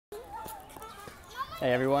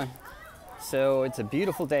Hey everyone. So it's a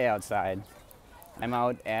beautiful day outside. I'm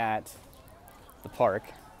out at the park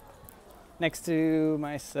next to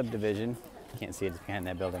my subdivision. You can't see it, it's behind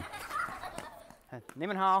that building. Ni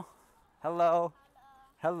hao. Hello.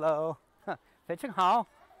 Hello. Fei hao.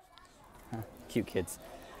 Cute kids.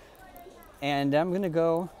 And I'm gonna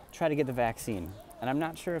go try to get the vaccine. And I'm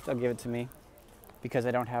not sure if they'll give it to me because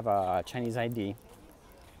I don't have a Chinese ID.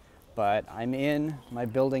 But I'm in my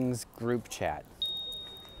building's group chat.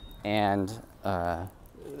 And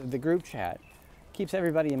the group chat keeps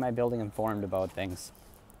everybody in my building informed about things.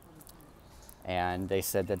 And they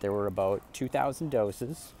said that there were about 2,000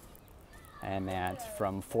 doses, and that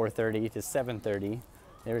from 4:30 to 7:30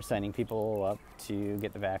 they were sending people up to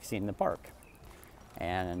get the vaccine in the park.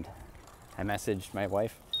 And I messaged my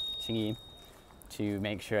wife, Chingy, to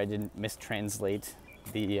make sure I didn't mistranslate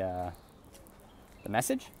the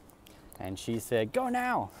message. And she said, "Go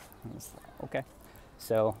now." I was like, okay.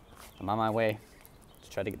 So I'm on my way to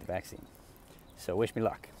try to get the vaccine. So wish me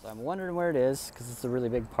luck. So I'm wondering where it is because it's a really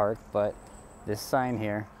big park, but this sign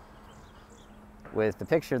here with the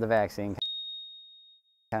picture of the vaccine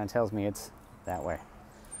kind of tells me it's that way.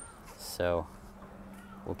 So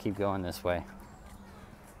we'll keep going this way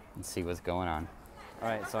and see what's going on. All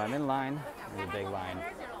right, so I'm in line. There's a big line.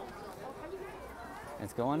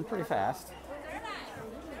 It's going pretty fast.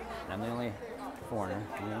 I'm the only foreigner,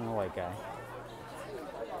 I'm the only white guy.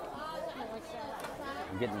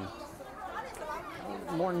 I'm getting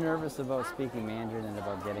more nervous about speaking Mandarin than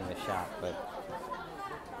about getting the shot, but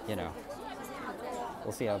you know,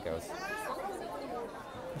 we'll see how it goes.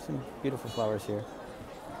 There's some beautiful flowers here,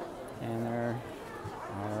 and there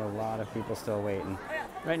are a lot of people still waiting.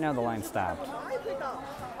 Right now the line stopped,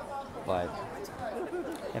 but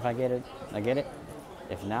if I get it, I get it.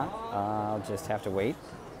 If not, I'll just have to wait.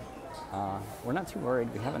 We're not too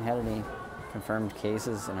worried. We haven't had any confirmed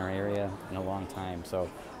cases in our area in a long time, so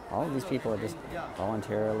all of these people are just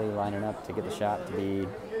voluntarily lining up to get the shot to be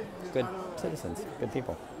good citizens, good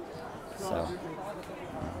people. So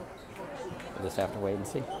we'll just have to wait and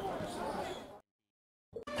see.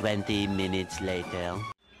 20 minutes later.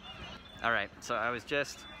 All right, so I was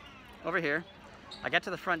just over here. I got to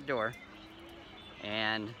the front door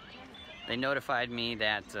and they notified me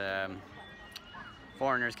that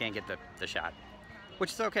foreigners can't get the shot,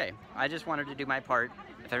 which is okay. I just wanted to do my part.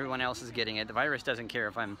 If everyone else is getting it, the virus doesn't care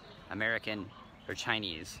if I'm American or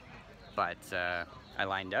Chinese. But I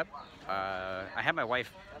lined up. I had my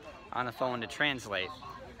wife on the phone to translate,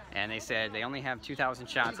 and they said they only have 2,000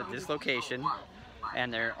 shots at this location,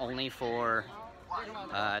 and they're only for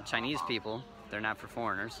Chinese people. They're not for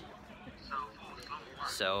foreigners.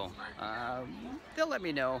 So they'll let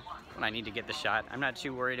me know when I need to get the shot. I'm not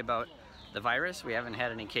too worried about the virus. We haven't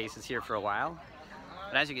had any cases here for a while.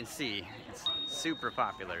 But as you can see, it's super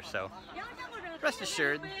popular. So rest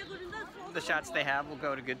assured, the shots they have will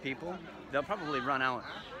go to good people. They'll probably run out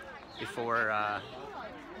before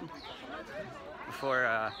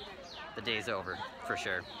the day's over, for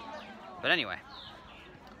sure. But anyway,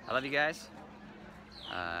 I love you guys.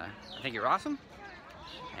 I think you're awesome.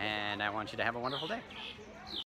 And I want you to have a wonderful day.